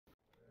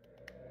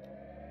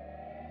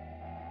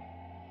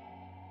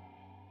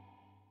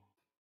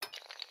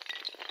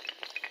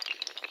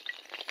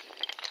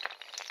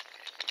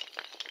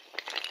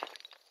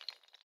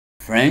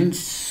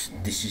Friends,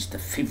 this is the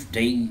fifth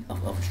day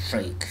of our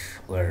trek.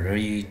 We're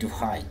ready to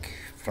hike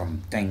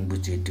from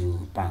Tengboche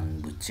to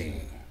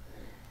Pangboche.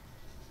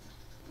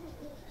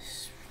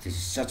 This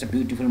is such a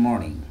beautiful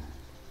morning.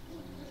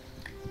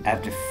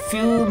 After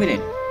few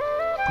minutes,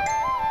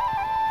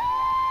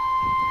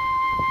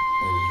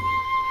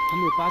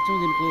 हाम्रो पाँचौं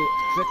दिनको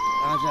track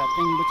आज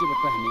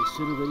टेङबोचेबाट हामी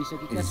सुरु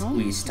गरिसकेका छौं।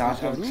 we start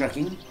our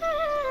trekking.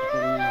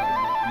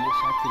 हाम्रो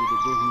साथीहरु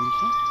देख्दै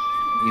हुनुहुन्छ।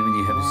 Even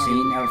you have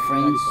seen our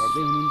friends,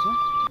 गर्दै हुनुहुन्छ।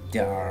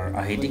 they are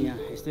heading,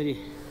 यसरी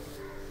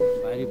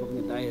भारी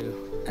बोक्ने दाइहरु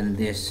and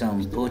there's some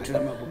porter,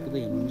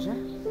 बोक्दै हुनुहुन्छ।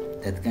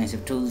 that kinds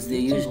of tools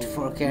they used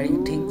for carrying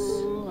things.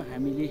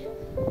 हामीले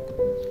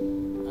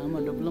आमा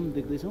डबलम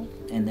देख्दै छौं।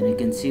 And then you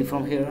can see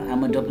from here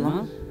Ama Dablam,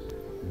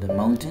 the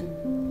mountain.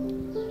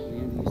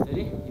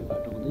 यसरी यो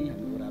बाटो हुँदै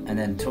हामी ओह्रालो। And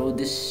then through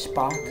this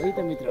path है त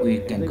मित्र,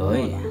 we can go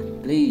in.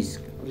 Please,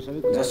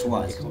 just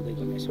watch.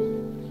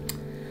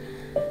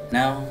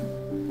 Now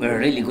we're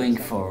really going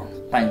for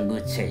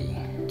Panboche.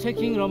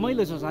 Trekking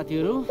रमाइलो छ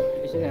साथीहरु।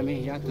 यसरी हामी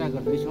यात्रा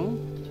गर्दै छौं।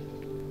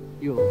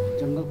 यो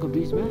जंगलको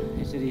बीचमा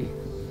यसरी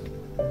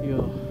यो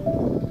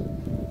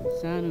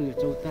सानो यो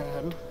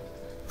चौताराहरू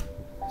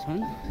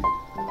छन्।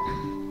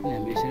 अनि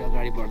हामी यसरी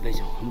अगाडि बढ्दै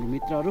छौं। हाम्रो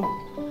मित्रहरू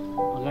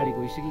अगाडि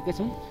गइसकेका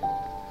छन्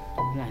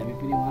र हामी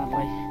पनि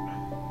उहाँहरूलाई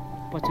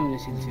पछ्याउने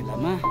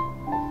सिलसिलामा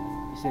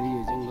यसरी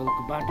यो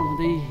जंगलको बाटो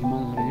हुँदै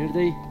हिमालहरू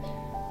हेर्दै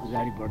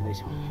अगाडि बढ्दै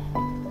छौं।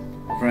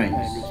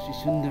 Friends,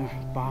 सुन्दर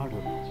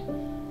पहाडहरू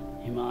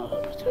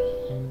हिमालहरू छन्।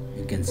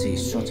 you can see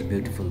such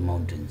beautiful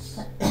mountains.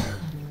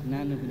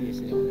 नानु पनि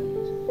यसरी आउँदै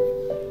हुनुहुन्छ।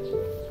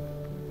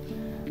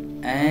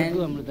 And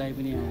हाम्रो दाइ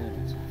पनि आउँदै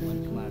हुनुहुन्छ।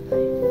 मनकुमार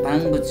दाइ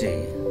Pangboche.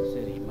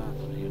 यसरी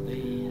हिमालहरू हेर्दै।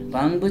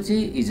 Pangboche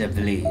is a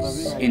village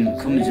in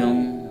Khumjung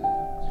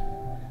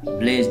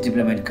Village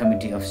Development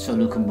Committee of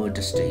Solukhumbu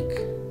district,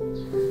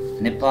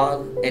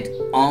 Nepal, at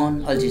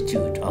on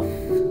altitude of.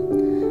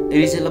 It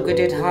is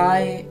located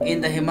high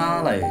in the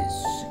Himalayas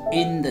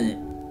in the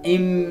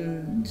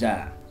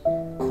Imja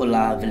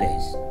Khole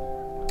village,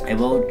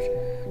 about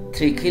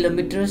 3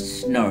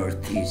 kilometers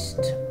northeast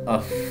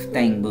of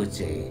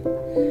Tengboche,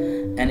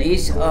 and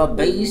is a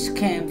base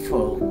camp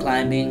for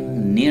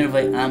climbing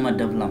nearby Ama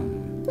Dablam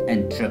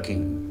and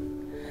trekking.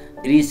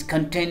 It is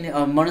contained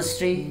a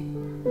monastery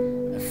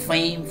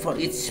famed for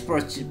its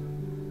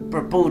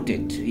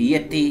purported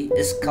yeti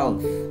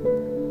scalp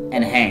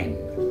and hand,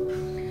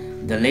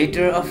 the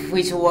latter of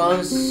which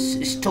was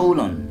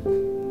stolen.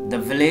 The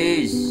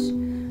village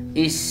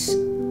is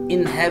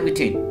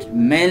inhabited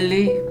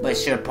mainly by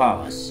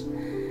Sherpas,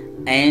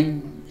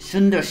 and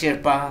Sungdare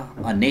Sherpa,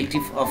 a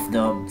native of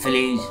the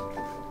village,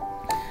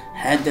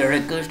 had the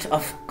record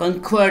of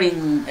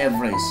conquering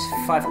Everest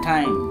 5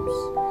 times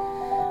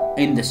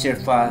in the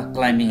Sherpa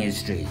climbing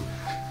history,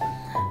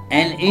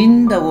 and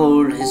in the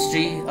world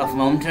history of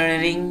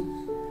mountaineering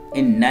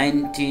in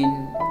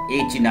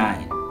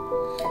 1989.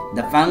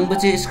 The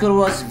Pangboche school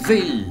was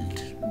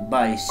built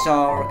by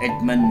Sir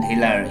Edmund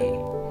Hillary's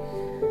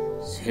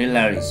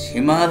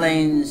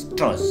Himalayan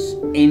Trust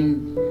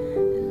in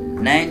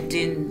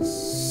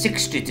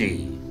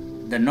 1963.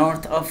 The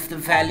north of the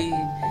valley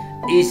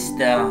is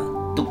the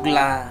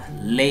Dughla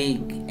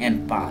lake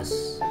and pass.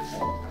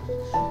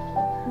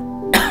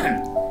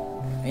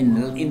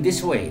 in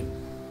this way,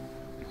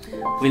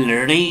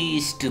 we'll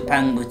reach to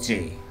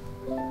Pangboche,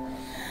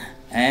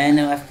 and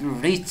after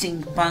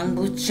reaching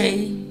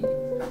Pangboche,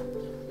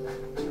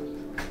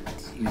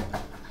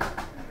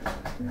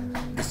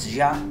 this is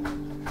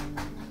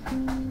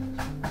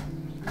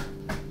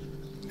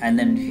and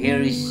then here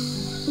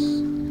is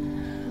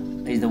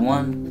the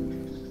one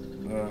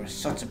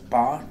such a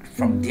part.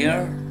 From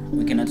there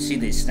we cannot see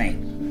the snake.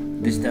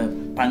 This is the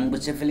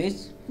Pangboche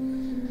village.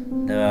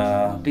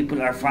 The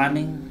people are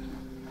farming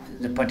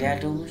the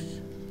potatoes,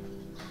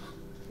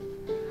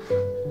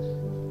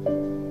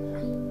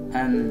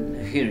 and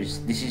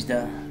this is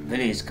the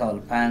village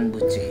called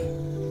Panboche.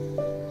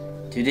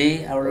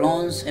 Today our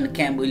lunch and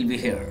camp will be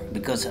here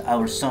because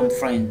our some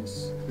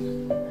friends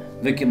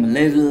became a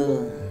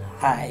little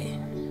high,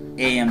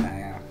 AM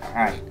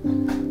high.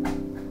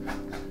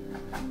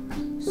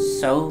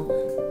 So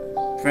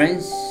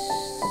friends,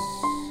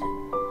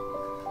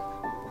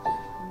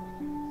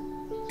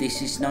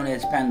 this is known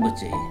as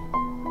Pangboche.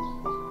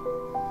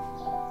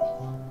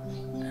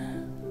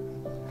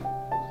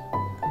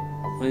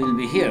 We will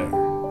be here.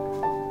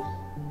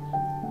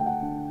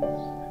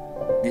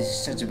 This is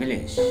such a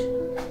village,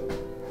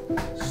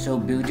 so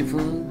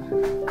beautiful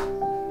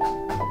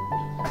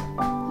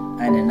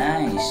and a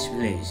nice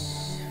village,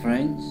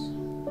 friends.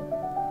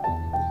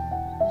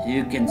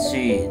 You can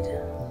see it.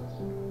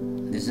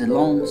 This is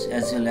lawns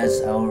as well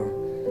as our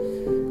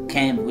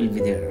camp will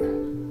be there.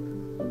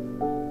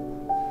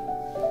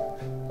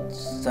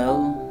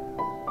 So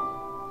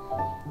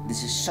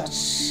this is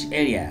such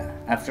area.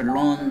 After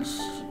lunch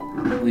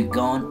we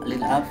gone a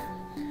little up.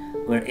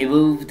 We're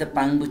above the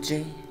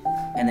Pangboche,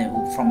 and then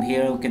from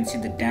here we can see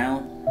the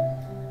down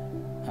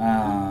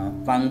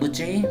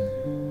Pangboche.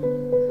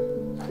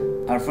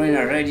 Our friends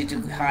are ready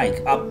to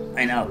hike up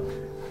and up.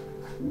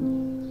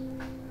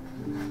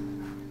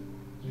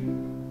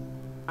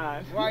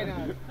 Why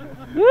not?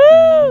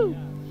 Woo!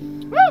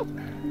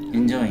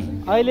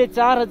 Enjoying. अहिले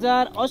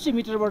 4080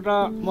 मिटरबाट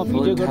म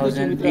video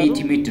गर्दैछु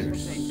 4080 meters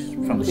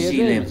from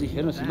sea level.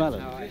 हेर्नुस् हिमाल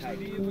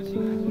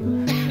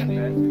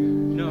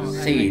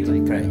See it,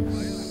 friends.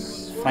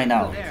 Find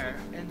out.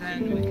 And then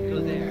we can go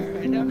there.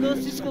 And then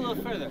let's just go a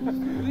little further.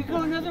 We go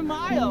another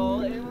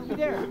mile and we'll be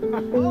there.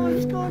 Oh,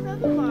 let's go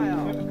another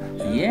mile.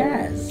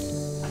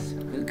 Yes.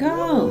 We'll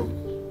go.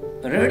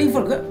 Ready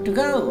for to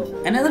go.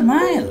 Another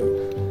mile.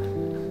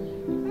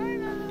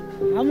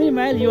 How many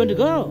miles you want to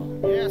go?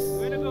 Yes.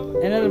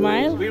 Another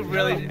mile? We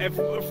really, if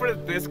we're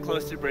this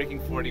close to breaking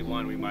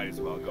 41, we might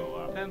as well go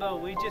up. Pambo,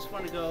 we just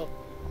want to go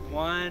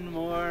one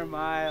more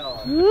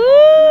mile.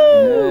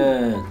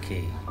 Woo!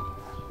 Okay.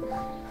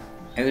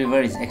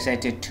 Everybody is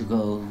excited to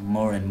go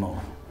more and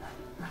more.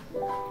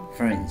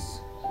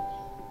 Friends,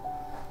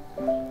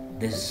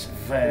 this is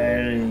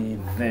very,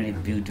 very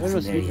beautiful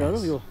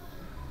areas.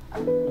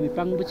 हामी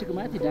पाङबुचीको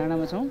माथि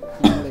डाँडामा छौँ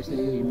यहाँबाट यसरी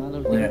यो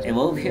हिमालहरू We are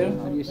above here.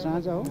 अनि यो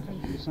साँझ हो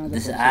यो साँझ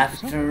This is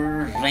after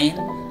rain.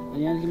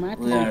 अनि यहाँदेखि माथि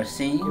We are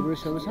seeing.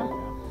 एभरेस्टहरू छ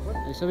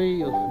यो सबै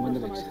यो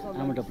मन्दिर छ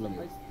आमा डब्लम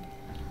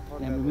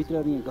अनि हाम्रो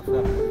मित्रहरू यहाँ गफ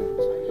गर्नुहुन्छ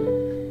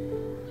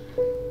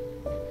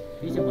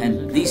And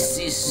this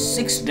is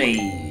 6th day,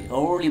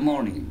 early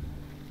morning.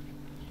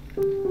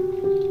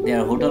 They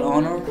are hotel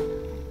owner,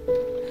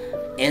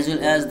 as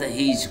well as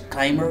he is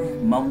climber,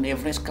 Mount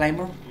Everest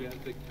climber.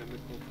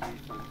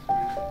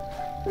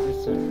 Yes,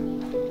 sir.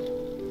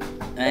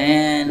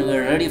 And we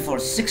are ready for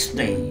 6th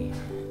day.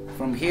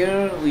 From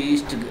here we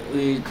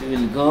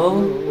will go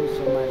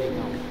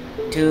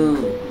to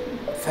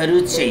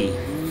Purported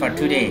for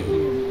today.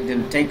 It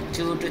will take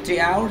 2 to 3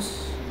 hours.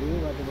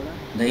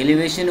 The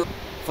elevation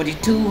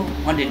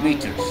 4,200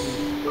 meters.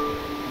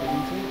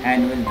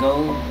 And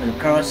we'll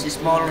cross a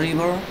small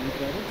river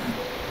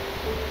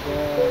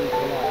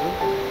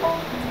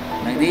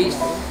like this.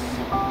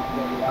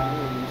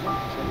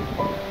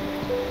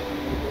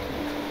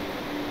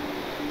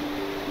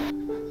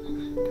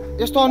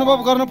 यस्तो अनुभव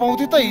गर्न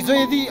पाउँथ्यो त हिजो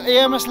यदि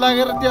AMS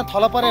लागेर त्यहाँ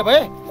थला परे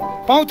भए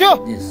पाउँथ्यो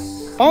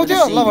पाउँथ्यो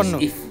ल भन्नु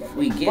If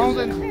we get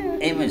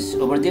AMS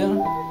over there,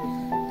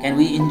 can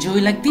we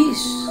enjoy like this?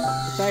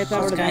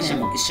 Such kind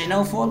of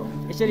snowfall?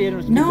 यसरी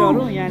हेर्नुस् No,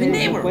 मित्रहरू we यहाँनिर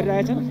never.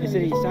 परिरहेछन्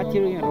यसरी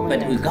साथीहरू यहाँ But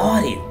we रमाइरहेछन्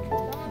got it.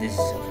 This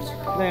is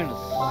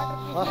हेर्नुस्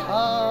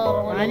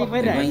पानी going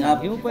परिरहेछ up.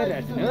 हिउँ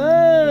परिरहेछ ओ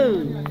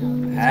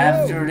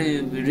after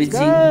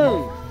reaching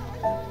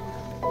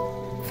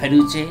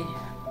Purported,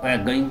 we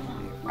are going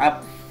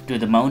up to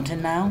the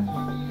mountain now.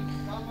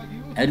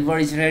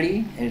 Everybody is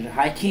ready,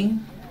 hiking,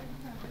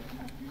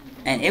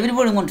 and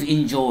everybody want to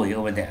enjoy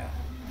over there.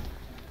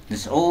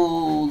 This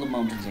all the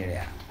mountains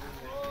area.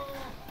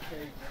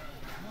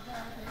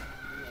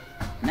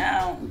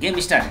 Now, game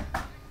is started.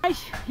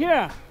 Guys,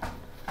 here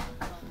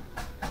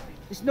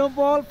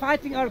snowball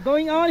fighting are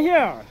going on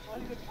here.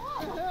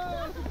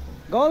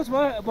 Girls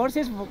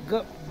versus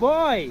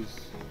boys.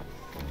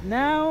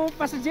 Now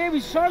Pastor Jay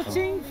is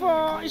searching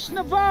for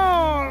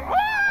snowball.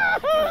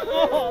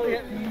 Oh!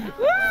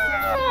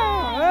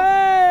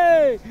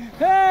 Hey!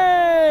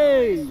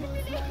 Hey!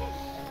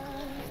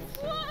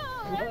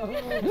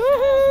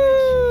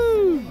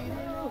 Woohoo!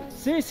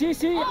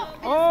 See!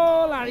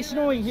 All are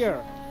snowing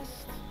here.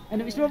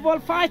 And the snowball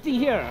fighting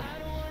here.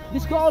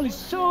 This goal is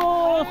so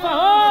far.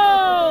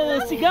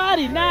 Oh, she got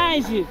it.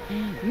 Nice.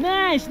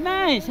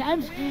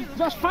 I'm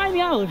just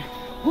finding out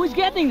who's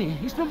getting it.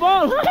 It's the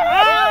ball.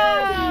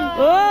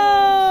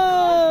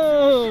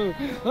 Oh!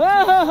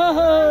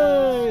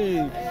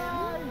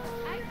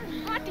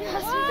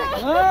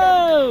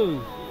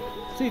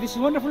 See, this is a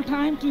wonderful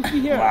time to be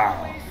here.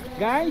 Wow.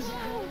 Guys,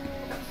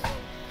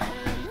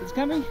 it's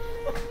coming.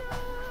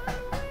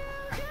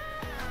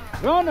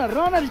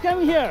 Runner is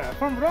coming here.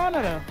 From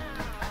Runner.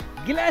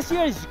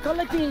 Glacier is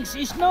collecting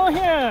snow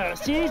here.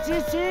 See.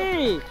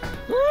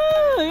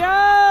 Woo!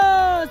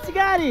 Yeah, she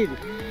got it.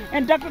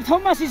 And Dr.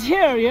 Thomas is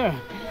here.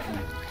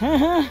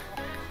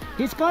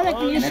 He's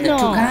collecting And snow.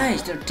 the two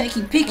guys, they're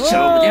taking picture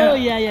over there. Oh,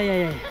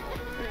 yeah.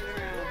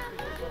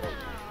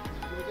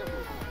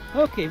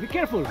 Okay, be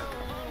careful.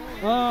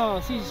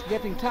 Oh, she's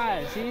getting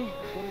tired, see?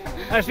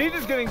 Is she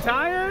just getting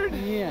tired?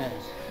 Yes.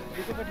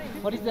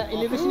 What is the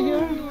elevation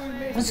here?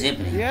 What's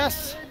happening?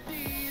 Yes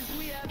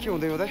के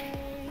हुँदै हो त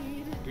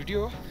video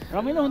हो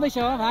रमाइलो हुँदैछ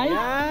भाइ?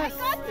 Yes,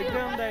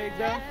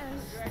 एकदम.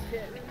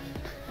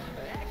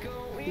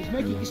 He's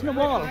making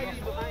snowball.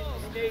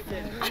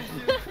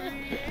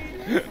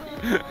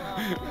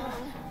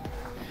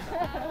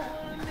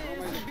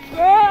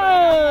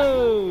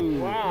 Oh!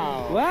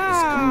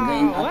 It's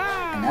going up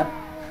and up.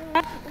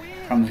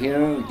 From here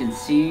you can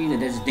see that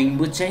there's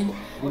Tengboche.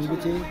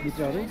 Pangboche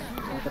मित्रहरु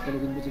तपाईले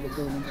Pangboche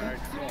देख्दै हुनुहुन्छ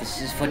This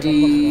is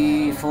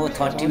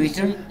 44-30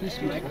 meter.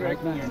 30 मिटर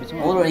हाइटमा हामी छौं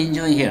All are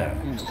enjoying here.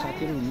 हाम्रो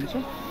साथीहरु हुनुहुन्छ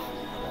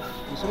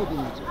यो सबै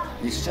दिनुहुन्छ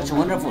This is such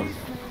wonderful.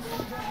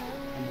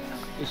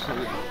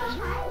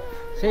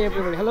 Say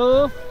everybody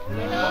hello.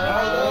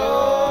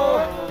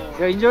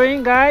 You're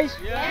enjoying, guys?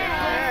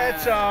 Yeah,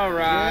 it's all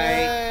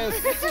right.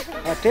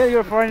 Tell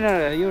your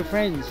foreigner, your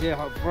friends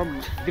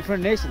from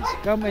different nations,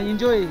 come and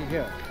enjoy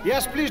here.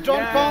 Yes, please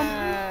don't come.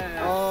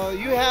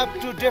 You have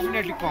to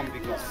definitely come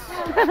because.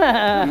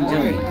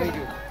 Enjoy. Thank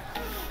you.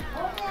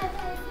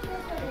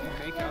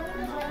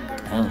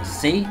 Oh,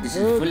 see, this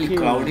is fully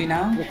cloudy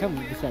now. Yeah, come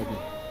beside me.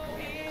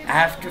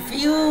 After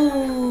few,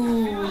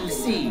 we'll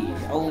see.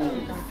 Oh,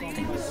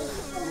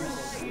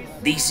 things.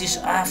 This is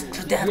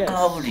after that Yes.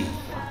 cloudy.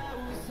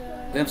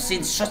 We have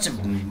seen such a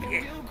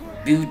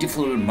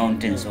beautiful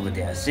mountains over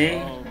there.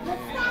 See,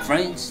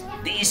 friends,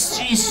 this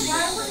is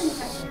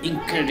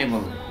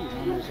incredible.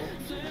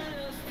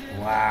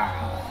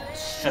 Wow,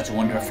 such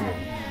wonderful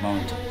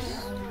mountains.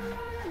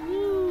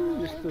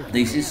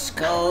 This is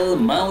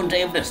called Mount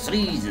Everest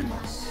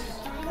regions.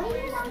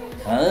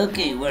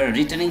 Okay, we're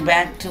returning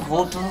back to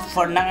hotel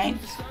for night.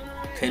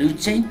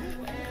 Feruche.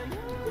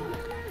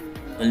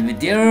 We'll be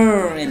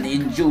there and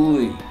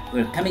enjoy.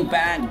 We're coming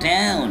back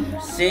down.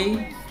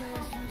 See?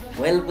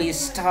 Well, we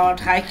start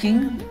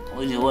hiking.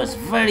 It was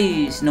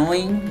very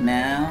snowing.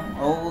 Now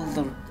all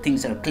the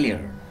things are clear.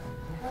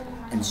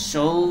 And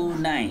so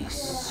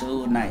nice,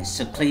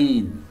 so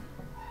clean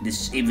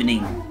this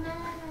evening.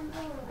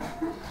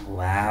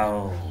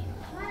 Wow.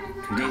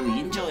 Today we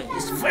enjoy.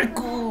 It's very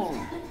cool.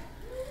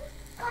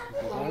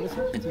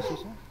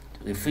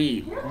 We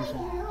feel.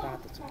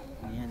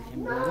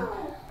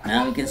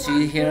 Now you can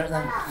see here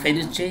the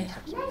Feruche.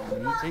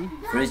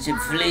 Feruche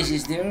village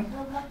is there.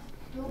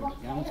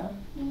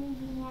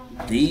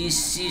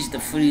 This is the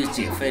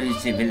Feruche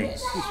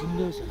village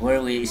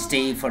where we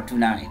stay for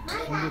tonight.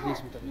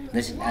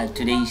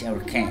 Today is our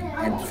camp,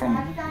 and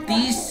from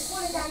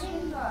this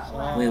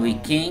where we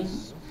came,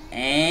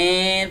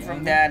 and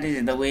from that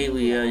is the way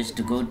we used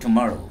to go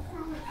tomorrow.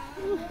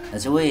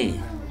 That's the way.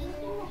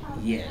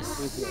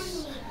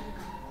 Yes.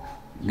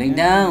 Going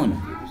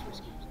down.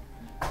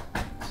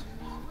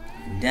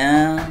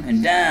 Down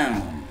and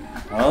down.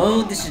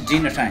 Oh, this is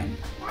dinner time.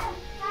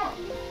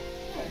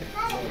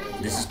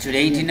 This is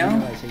today dinner.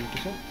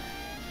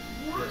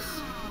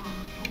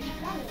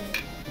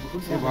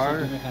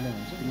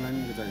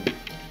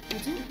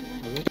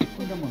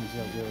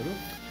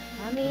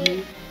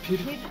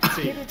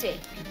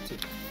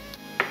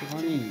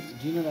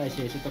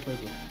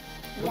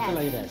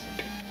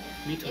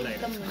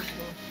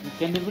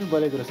 Candle पनि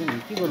बलेको रहेछ नि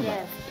के गर्नु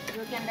Yes,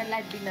 यो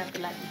क्यान्डललाइट डिनरको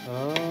लागि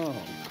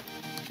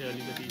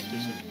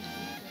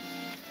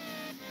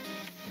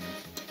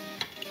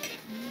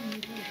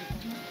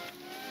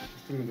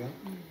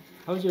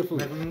How's your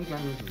food?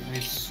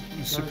 It's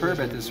superb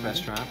at this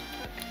restaurant.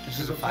 This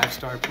is a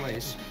 5-star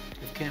place.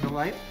 We have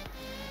candlelight.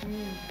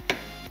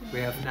 We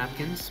have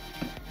napkins.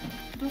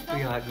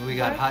 We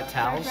got hot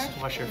towels to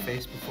wash our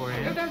face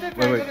beforehand.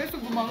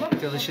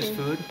 Delicious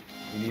food.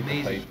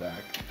 Amazing.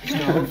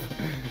 Stove.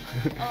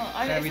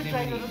 Everything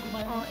we need.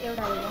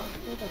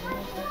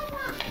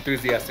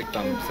 Enthusiastic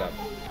thumbs up.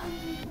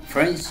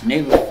 Friends,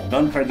 never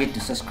don't forget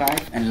to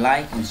subscribe and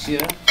like and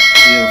share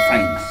to your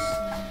friends.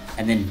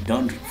 And then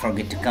don't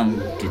forget to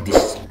come to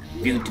this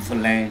beautiful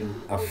land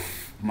of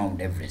Mount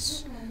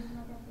Everest.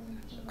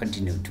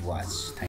 Continue to watch. Thank you.